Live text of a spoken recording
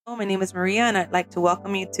My name is Maria, and I'd like to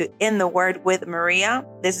welcome you to In the Word with Maria.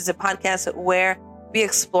 This is a podcast where we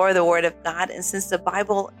explore the Word of God. And since the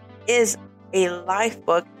Bible is a life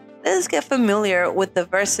book, let us get familiar with the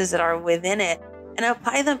verses that are within it and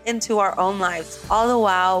apply them into our own lives, all the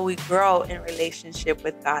while we grow in relationship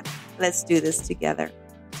with God. Let's do this together.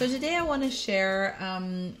 So today I want to share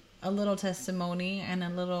a little testimony and a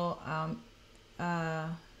little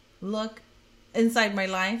look inside my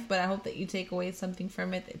life, but I hope that you take away something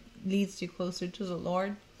from it that leads you closer to the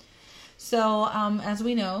Lord. So as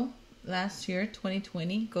we know, last year,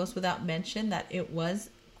 2020, goes without mention that it was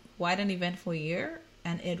quite an eventful year,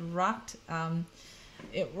 and it rocked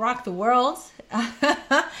the world.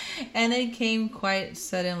 And it came quite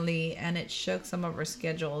suddenly, and it shook some of our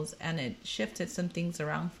schedules, and it shifted some things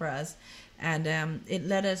around for us, and it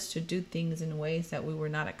led us to do things in ways that we were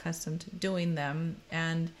not accustomed to doing them.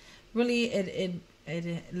 And really, it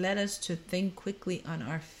led us to think quickly on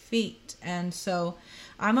our feet. And so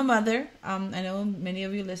I'm a mother. I know many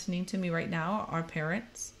of you listening to me right now are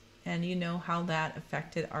parents, and you know how that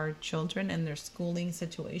affected our children and their schooling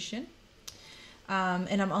situation.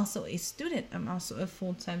 And I'm also a student. I'm also a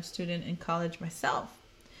full-time student in college myself.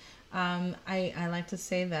 I like to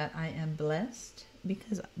say that I am blessed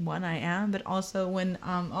because, one, I am, but also when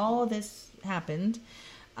all this happened,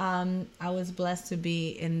 I was blessed to be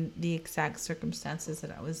in the exact circumstances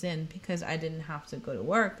that I was in, because I didn't have to go to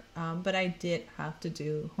work, but I did have to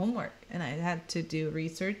do homework, and I had to do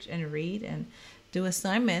research and read and do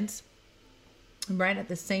assignments right at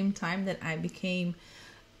the same time that I became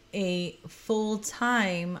a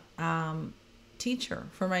full-time teacher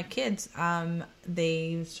for my kids.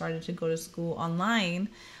 They started to go to school online.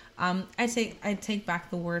 I take back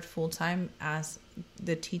the word full-time, as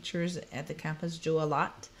the teachers at the campus do a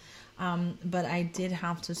lot. But I did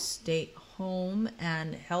have to stay home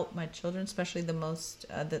and help my children, especially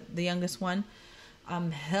the youngest one,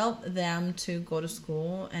 help them to go to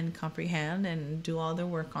school and comprehend and do all their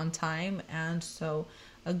work on time. And so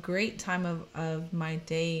a great time of my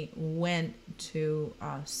day went to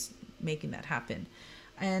making that happen.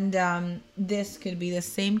 And this could be the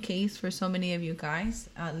same case for so many of you guys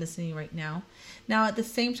listening right now. Now, at the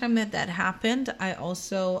same time that happened, I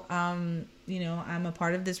also, I'm a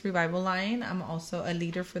part of this revival line. I'm also a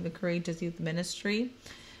leader for the Courageous Youth Ministry.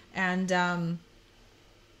 And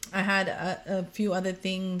I had a few other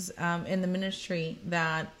things in the ministry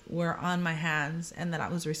that were on my hands and that I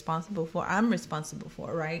was responsible for. I'm responsible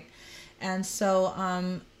for, right? And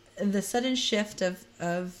so the sudden shift of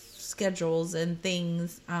schedules and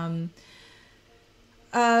things,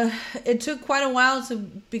 it took quite a while to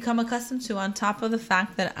become accustomed to, on top of the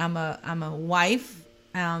fact that I'm a wife,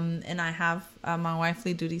 and I have my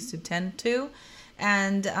wifely duties to tend to,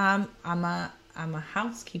 and I'm a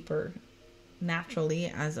housekeeper naturally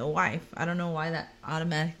as a wife. I don't know why that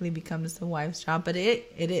automatically becomes the wife's job, but it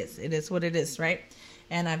is what it is, right?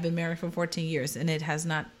 And I've been married for 14 years, and it has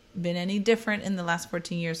not been any different in the last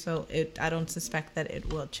 14 years, so I don't suspect that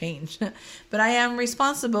it will change. But I am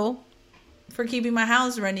responsible for keeping my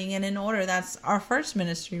house running and in order. That's our first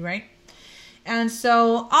ministry, right? And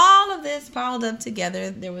so all of this piled up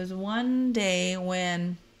together, there was one day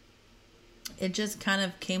when it just kind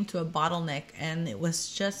of came to a bottleneck, and it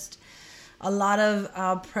was just a lot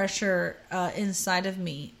of pressure inside of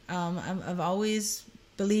me. I've always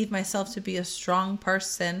believed myself to be a strong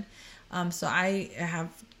person, so I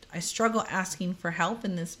struggle asking for help,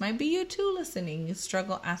 and this might be you too listening. You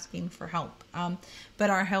struggle asking for help. But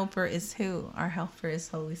our helper is who? Our helper is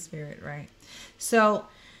Holy Spirit, right? So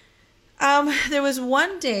there was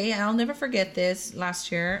one day, and I'll never forget this,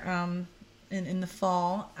 last year in the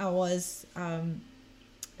fall, I was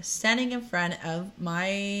standing in front of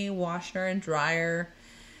my washer and dryer,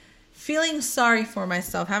 feeling sorry for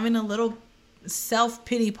myself, having a little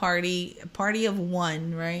self-pity party of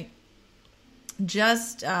one, right?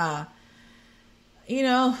 Just, talking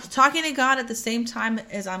to God at the same time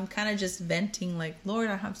as I'm kind of just venting, like, Lord,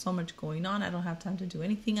 I have so much going on. I don't have time to do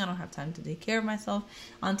anything. I don't have time to take care of myself.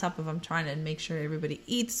 On top of I'm trying to make sure everybody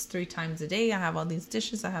eats 3 times a day. I have all these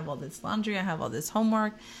dishes. I have all this laundry. I have all this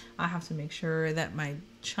homework. I have to make sure that my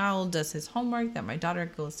child does his homework, that my daughter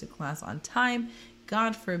goes to class on time.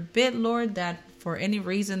 God forbid, Lord, that for any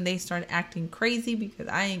reason they start acting crazy, because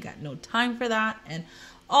I ain't got no time for that. And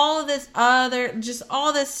all of this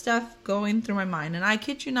all this stuff going through my mind. And I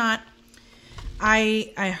kid you not,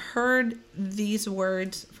 I heard these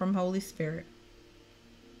words from Holy Spirit.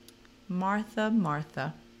 Martha,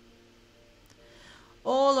 Martha.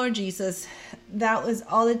 Oh, Lord Jesus, that was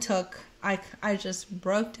all it took. I just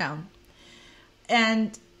broke down.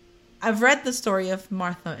 And I've read the story of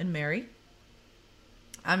Martha and Mary.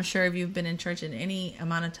 I'm sure if you've been in church in any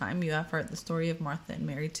amount of time, you have heard the story of Martha and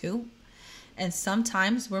Mary too. And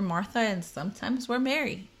sometimes we're Martha and sometimes we're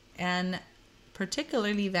Mary. And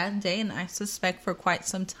particularly that day, and I suspect for quite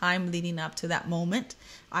some time leading up to that moment,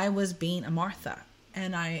 I was being a Martha.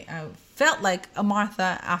 And I felt like a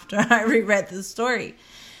Martha after I reread the story.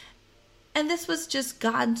 And this was just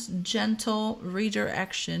God's gentle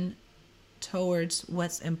redirection towards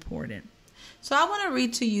what's important. So I want to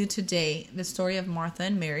read to you today the story of Martha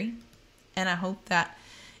and Mary. And I hope that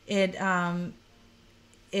it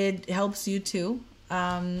helps you too.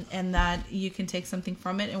 And that you can take something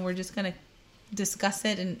from it. And we're just going to discuss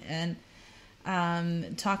it and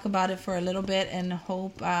talk about it for a little bit, and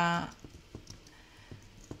hope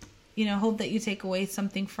hope that you take away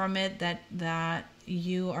something from it, that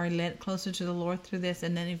you are led closer to the Lord through this.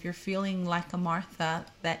 And then if you're feeling like a Martha,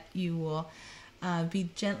 that you will be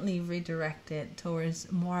gently redirected towards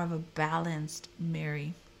more of a balanced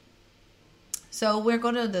Mary. So we're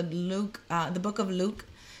going to the book of Luke,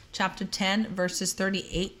 chapter 10, verses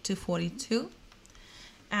 38 to 42.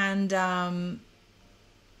 And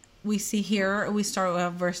we see here, we start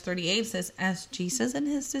with verse 38. It says, as Jesus and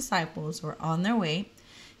his disciples were on their way,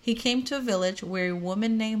 he came to a village where a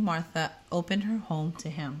woman named Martha opened her home to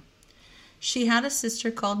him. She had a sister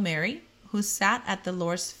called Mary, who sat at the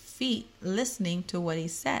Lord's feet listening to what he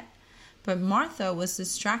said. But Martha was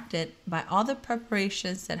distracted by all the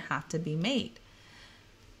preparations that had to be made.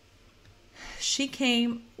 She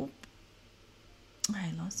came...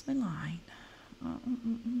 I lost my line.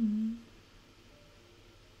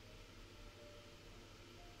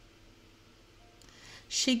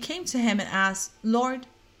 She came to him and asked, Lord,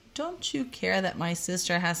 don't you care that my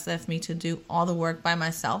sister has left me to do all the work by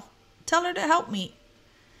myself? Tell her to help me.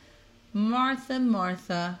 Martha,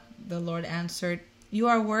 Martha, the Lord answered, you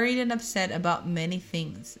are worried and upset about many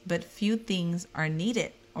things, but few things are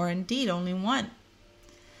needed, or indeed only one.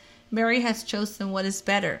 Mary has chosen what is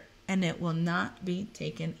better, and it will not be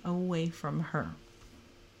taken away from her.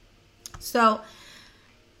 So,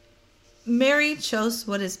 Mary chose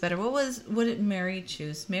what is better. What did Mary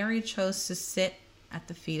choose? Mary chose to sit at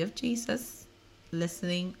the feet of Jesus,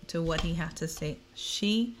 listening to what he had to say.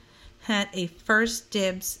 She had a first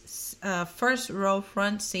row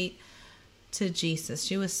front seat to Jesus.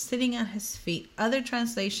 She was sitting at his feet. Other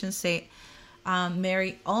translations say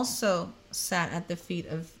Mary also sat at the feet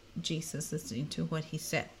of Jesus, listening to what he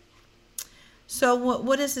said. So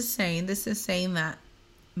what is this saying? This is saying that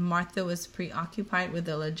Martha was preoccupied with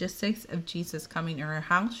the logistics of Jesus coming to her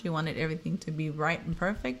house. She wanted everything to be right and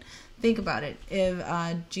perfect. Think about it. If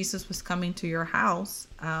Jesus was coming to your house,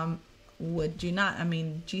 would you not? I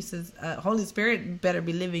mean, Jesus, Holy Spirit better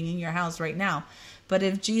be living in your house right now. But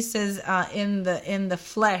if Jesus in the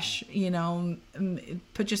flesh,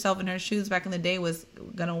 put yourself in her shoes back in the day, was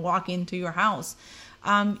going to walk into your house,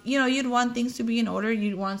 you'd want things to be in order.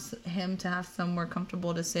 You'd want him to have somewhere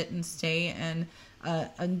comfortable to sit and stay, and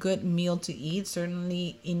a good meal to eat,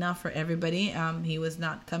 certainly enough for everybody. He was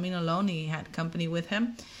not coming alone. He had company with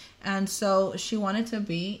him. And so she wanted to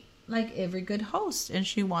be like every good host, and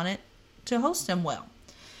she wanted to host him well.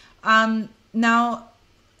 Now,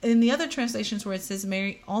 in the other translations where it says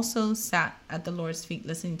Mary also sat at the Lord's feet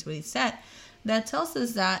listening to what he said, that tells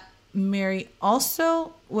us that Mary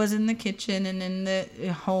also was in the kitchen and in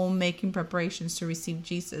the home making preparations to receive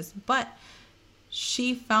Jesus. But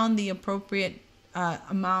she found the appropriate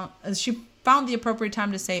she found the appropriate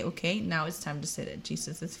time to say, okay, now it's time to sit at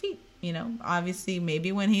Jesus' feet. Obviously,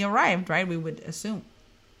 maybe when he arrived, right? We would assume.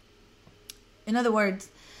 In other words,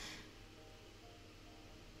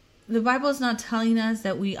 the Bible is not telling us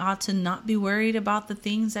that we ought to not be worried about the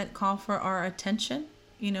things that call for our attention,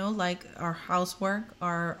 like our housework,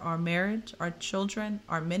 our marriage, our children,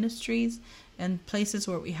 our ministries, and places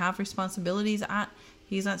where we have responsibilities at.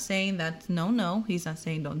 He's not saying that, no, he's not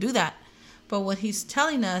saying don't do that. But what he's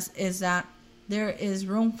telling us is that there is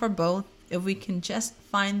room for both if we can just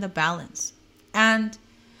find the balance. And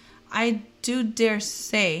I do dare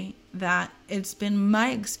say that it's been my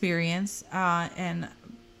experience and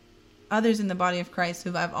others in the body of Christ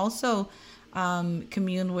who I've also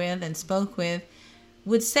communed with and spoke with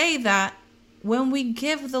would say that when we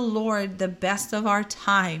give the Lord the best of our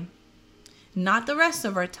time, not the rest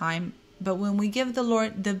of our time, but when we give the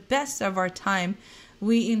Lord the best of our time,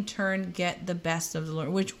 we in turn get the best of the Lord,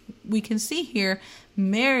 which we can see here.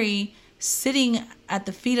 Mary sitting at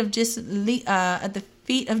the feet of Jesus,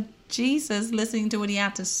 listening to what he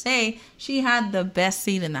had to say. She had the best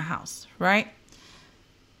seat in the house, right?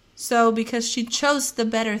 So because she chose the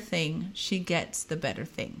better thing, she gets the better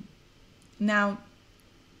thing. Now,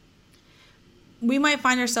 we might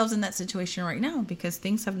find ourselves in that situation right now because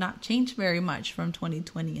things have not changed very much from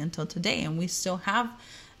 2020 until today. And we still have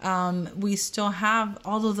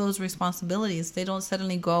all of those responsibilities. They don't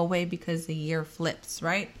suddenly go away because the year flips,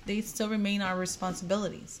 right? They still remain our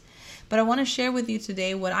responsibilities. But I want to share with you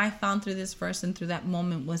today what I found through this verse and through that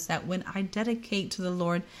moment was that when I dedicate to the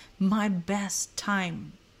Lord my best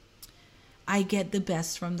time, I get the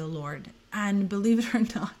best from the Lord. And believe it or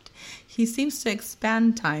not, He seems to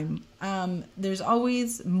expand time. There's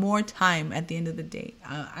always more time at the end of the day.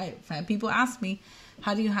 People ask me,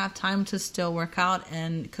 how do you have time to still work out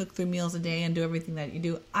and cook 3 meals a day and do everything that you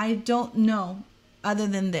do? I don't know other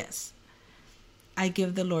than this. I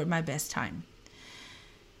give the Lord my best time.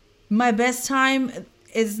 My best time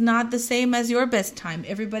is not the same as your best time.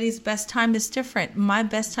 Everybody's best time is different. My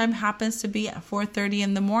best time happens to be at 4:30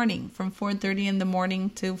 in the morning. From 4:30 in the morning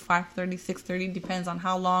to 5:30, 6:30, depends on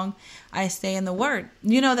how long I stay in the Word.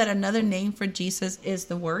 You know that another name for Jesus is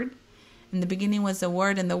the Word. In the beginning was the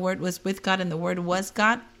Word, and the Word was with God, and the Word was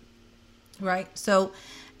God. Right? So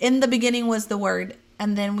in the beginning was the Word.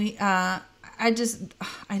 And then I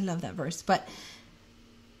love that verse. But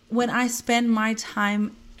when I spend my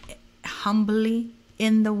time humbly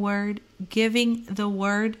in the Word, giving the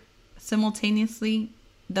Word simultaneously,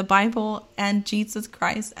 the Bible and Jesus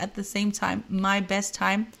Christ at the same time, my best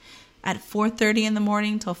time at 4:30 in the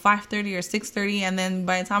morning till 5:30 or 6:30, and then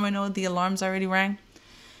by the time I know the alarm's already rang,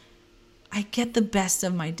 I get the best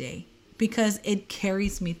of my day because it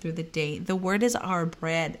carries me through the day. The Word is our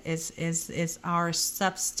bread, is our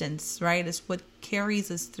substance, right? It's what carries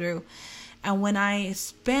us through. And when I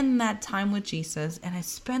spend that time with Jesus and I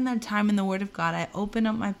spend that time in the Word of God, I open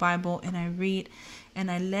up my Bible and I read and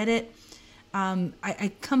I let it,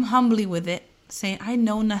 I come humbly with it, saying, I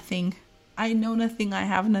know nothing. I know nothing. I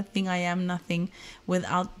have nothing. I am nothing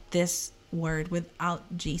without this Word,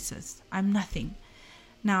 without Jesus. I'm nothing.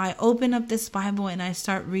 Now I open up this Bible and I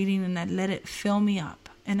start reading and I let it fill me up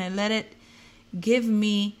and I let it give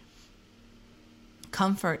me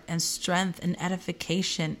comfort and strength and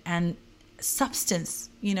edification and substance,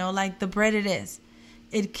 like the bread it is.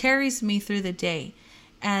 It carries me through the day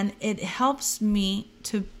and it helps me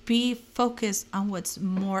to be focused on what's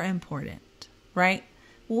more important, right?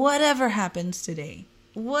 Whatever happens today,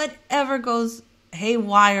 whatever goes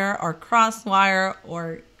haywire or crosswire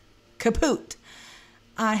or kaput,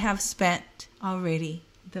 I have spent already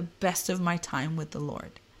the best of my time with the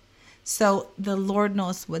Lord. So the Lord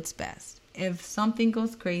knows what's best. If something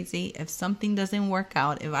goes crazy, if something doesn't work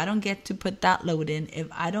out, if I don't get to put that load in, if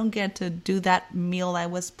I don't get to do that meal I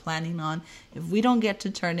was planning on, if we don't get to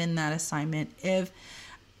turn in that assignment, if,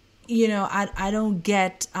 I don't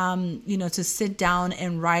get, to sit down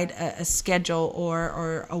and write a schedule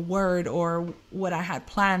or a word or what I had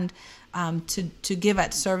planned to give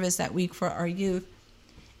at service that week for our youth,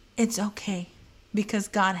 it's okay because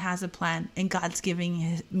God has a plan and God's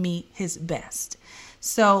giving me His best.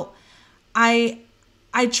 So I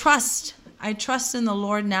trust in the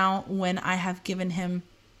Lord now when I have given Him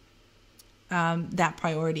that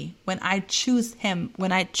priority. When I choose Him,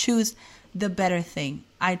 when I choose the better thing,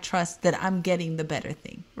 I trust that I'm getting the better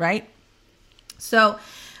thing, right? So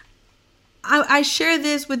I share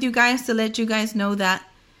this with you guys to let you guys know that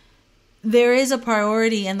there is a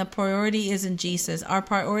priority and the priority is in Jesus. Our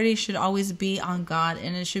priority should always be on God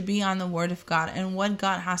and it should be on the Word of God and what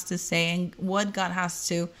God has to say and what God has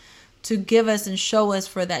to give us and show us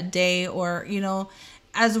for that day. Or,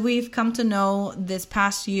 as we've come to know this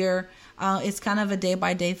past year, it's kind of a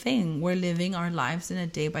day-by-day thing. We're living our lives in a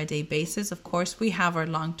day-by-day basis. Of course, we have our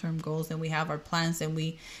long-term goals and we have our plans and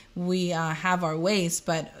we have our ways.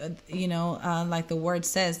 But, like the Word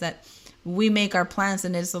says, that we make our plans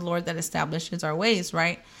and it's the Lord that establishes our ways,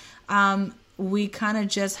 right? We kind of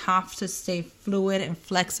just have to stay fluid and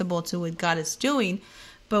flexible to what God is doing.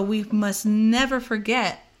 But we must never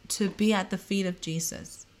forget to be at the feet of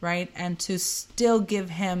Jesus, right? And to still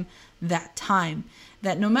give Him that time.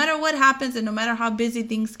 That no matter what happens and no matter how busy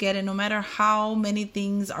things get and no matter how many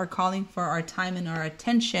things are calling for our time and our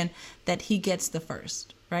attention, that He gets the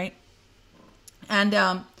first, right? And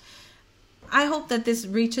I hope that this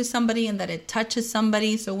reaches somebody and that it touches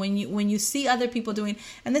somebody. So when you see other people doing,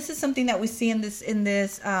 and this is something that we see in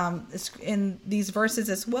these verses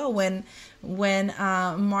as well, when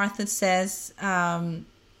Martha says,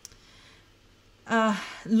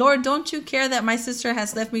 Lord, don't you care that my sister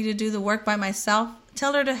has left me to do the work by myself?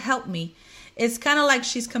 Tell her to help me. It's kind of like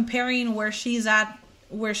she's comparing where she's at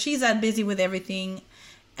busy with everything.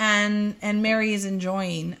 And Mary is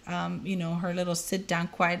enjoying, her little sit down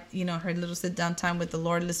quiet, her little sit down time with the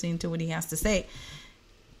Lord, listening to what He has to say.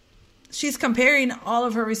 she's comparing all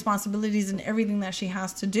of her responsibilities and everything that she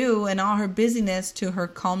has to do and all her busyness to her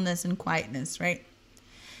calmness and quietness, right?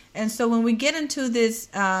 And so when we get into this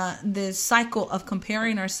cycle of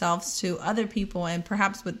comparing ourselves to other people and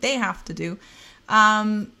perhaps what they have to do,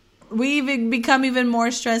 we even become even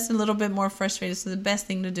more stressed, a little bit more frustrated. So the best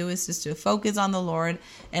thing to do is just to focus on the Lord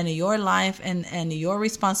and your life and your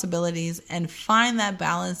responsibilities, and find that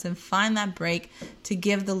balance and find that break to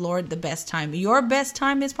give the Lord the best time. Your best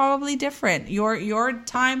time is probably different. Your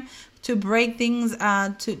time to break things,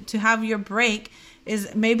 to have your break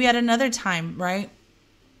is maybe at another time, right?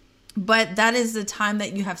 But that is the time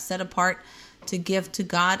that you have set apart to give to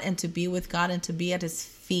God and to be with God and to be at his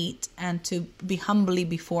feet and to be humbly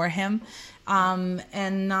before him,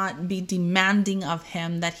 and not be demanding of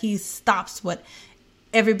him that he stops what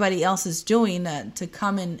everybody else is doing to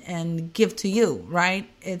come in and give to you, right?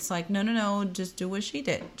 It's like, no, just do what she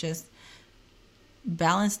did. Just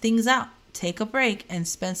balance things out. Take a break and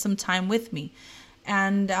spend some time with me.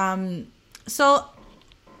 And so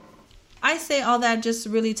I say all that just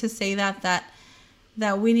really to say that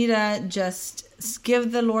we need to just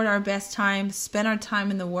give the Lord our best time, spend our time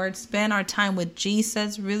in the Word, spend our time with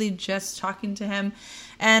Jesus, really just talking to him.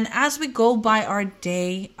 And as we go by our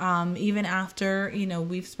day, even after,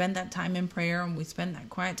 we've spent that time in prayer and we spend that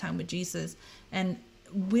quiet time with Jesus, and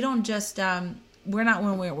we don't just, we're not,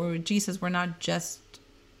 when we're with Jesus, we're not just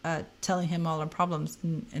telling him all our problems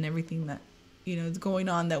and everything that, is going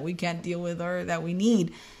on that we can't deal with or that we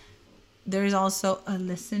need. There's also a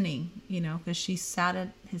listening, because she sat at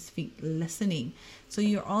his feet listening. So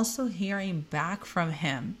you're also hearing back from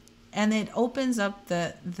him, and it opens up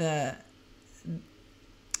the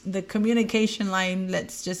communication line.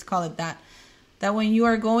 Let's just call it that when you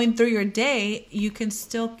are going through your day, you can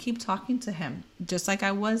still keep talking to him. Just like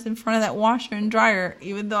I was in front of that washer and dryer,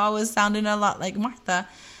 even though I was sounding a lot like Martha,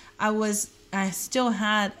 I still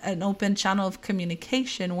had an open channel of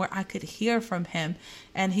communication where I could hear from him.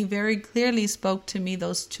 And he very clearly spoke to me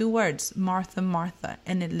those two words, Martha, Martha,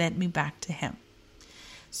 and it led me back to him.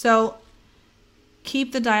 So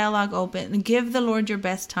keep the dialogue open and give the Lord your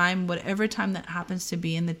best time, whatever time that happens to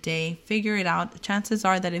be in the day. Figure it out. Chances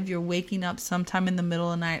are that if you're waking up sometime in the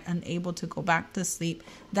middle of the night, unable to go back to sleep,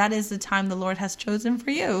 that is the time the Lord has chosen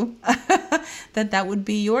for you. that would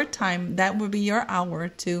be your time. That would be your hour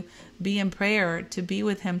to be in prayer, to be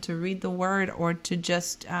with him, to read the word, or to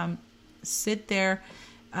just sit there,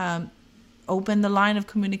 open the line of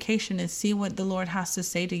communication and see what the Lord has to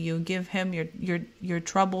say to you. Give him your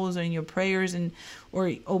troubles and your prayers,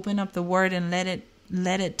 or open up the word and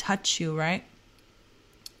let it touch you, right?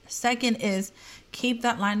 Second is keep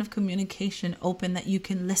that line of communication open, that you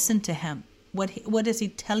can listen to him. What is he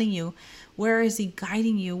telling you? Where is he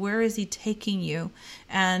guiding you? Where is he taking you?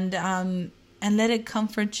 And let it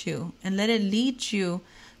comfort you, and let it lead you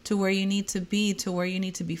to where you need to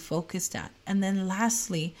be, focused at. And then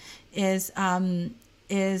lastly is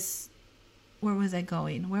where was I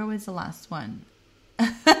going? Where was the last one?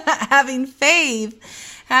 Having faith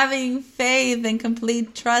and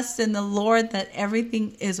complete trust in the Lord that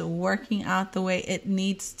everything is working out the way it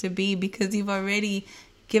needs to be, because you've already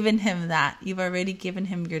given him that. You've already given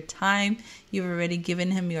him your time. You've already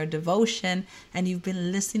given him your devotion, and you've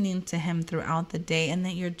been listening to him throughout the day, and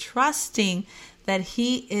that you're trusting that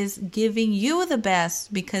he is giving you the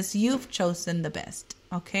best because you've chosen the best.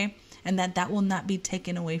 Okay? And that will not be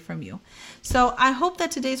taken away from you. So I hope that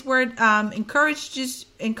today's word encourages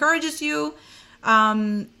you,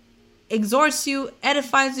 exhorts you,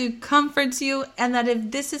 edifies you, comforts you, and that if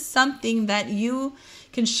this is something that you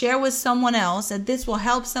can share with someone else, that this will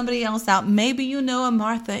help somebody else out. Maybe you know a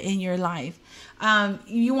Martha in your life.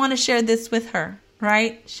 You want to share this with her,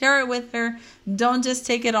 right? Share it with her. Don't just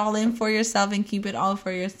take it all in for yourself and keep it all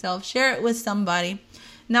for yourself. Share it with somebody.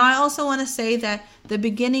 Now, I also want to say that the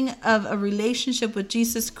beginning of a relationship with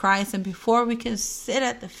Jesus Christ, and before we can sit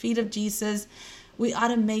at the feet of Jesus, we ought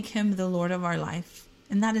to make him the Lord of our life.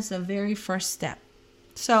 And that is the very first step.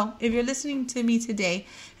 So if you're listening to me today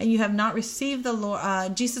and you have not received the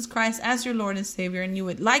Lord, Jesus Christ as your Lord and Savior, and you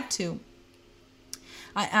would like to,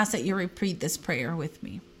 I ask that you repeat this prayer with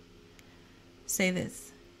me. Say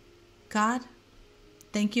this: God,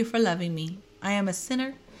 thank you for loving me. I am a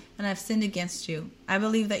sinner and I've sinned against you. I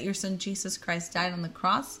believe that your son Jesus Christ died on the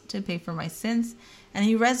cross to pay for my sins, and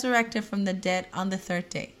he resurrected from the dead on the third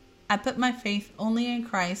day. I put my faith only in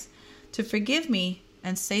Christ to forgive me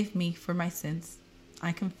and save me for my sins.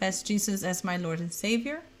 I confess Jesus as my Lord and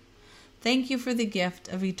Savior. Thank you for the gift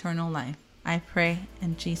of eternal life. I pray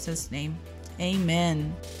in Jesus' name.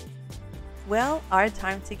 Amen. Well, our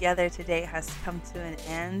time together today has come to an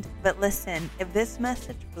end. But listen, if this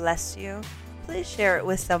message blessed you, please share it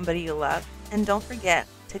with somebody you love. And don't forget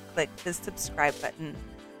to click the subscribe button.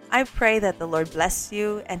 I pray that the Lord bless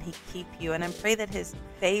you and He keep you. And I pray that His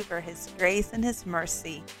favor, His grace, and His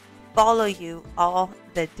mercy follow you all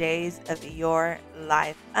the days of your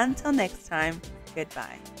life. Until next time,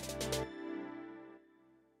 goodbye.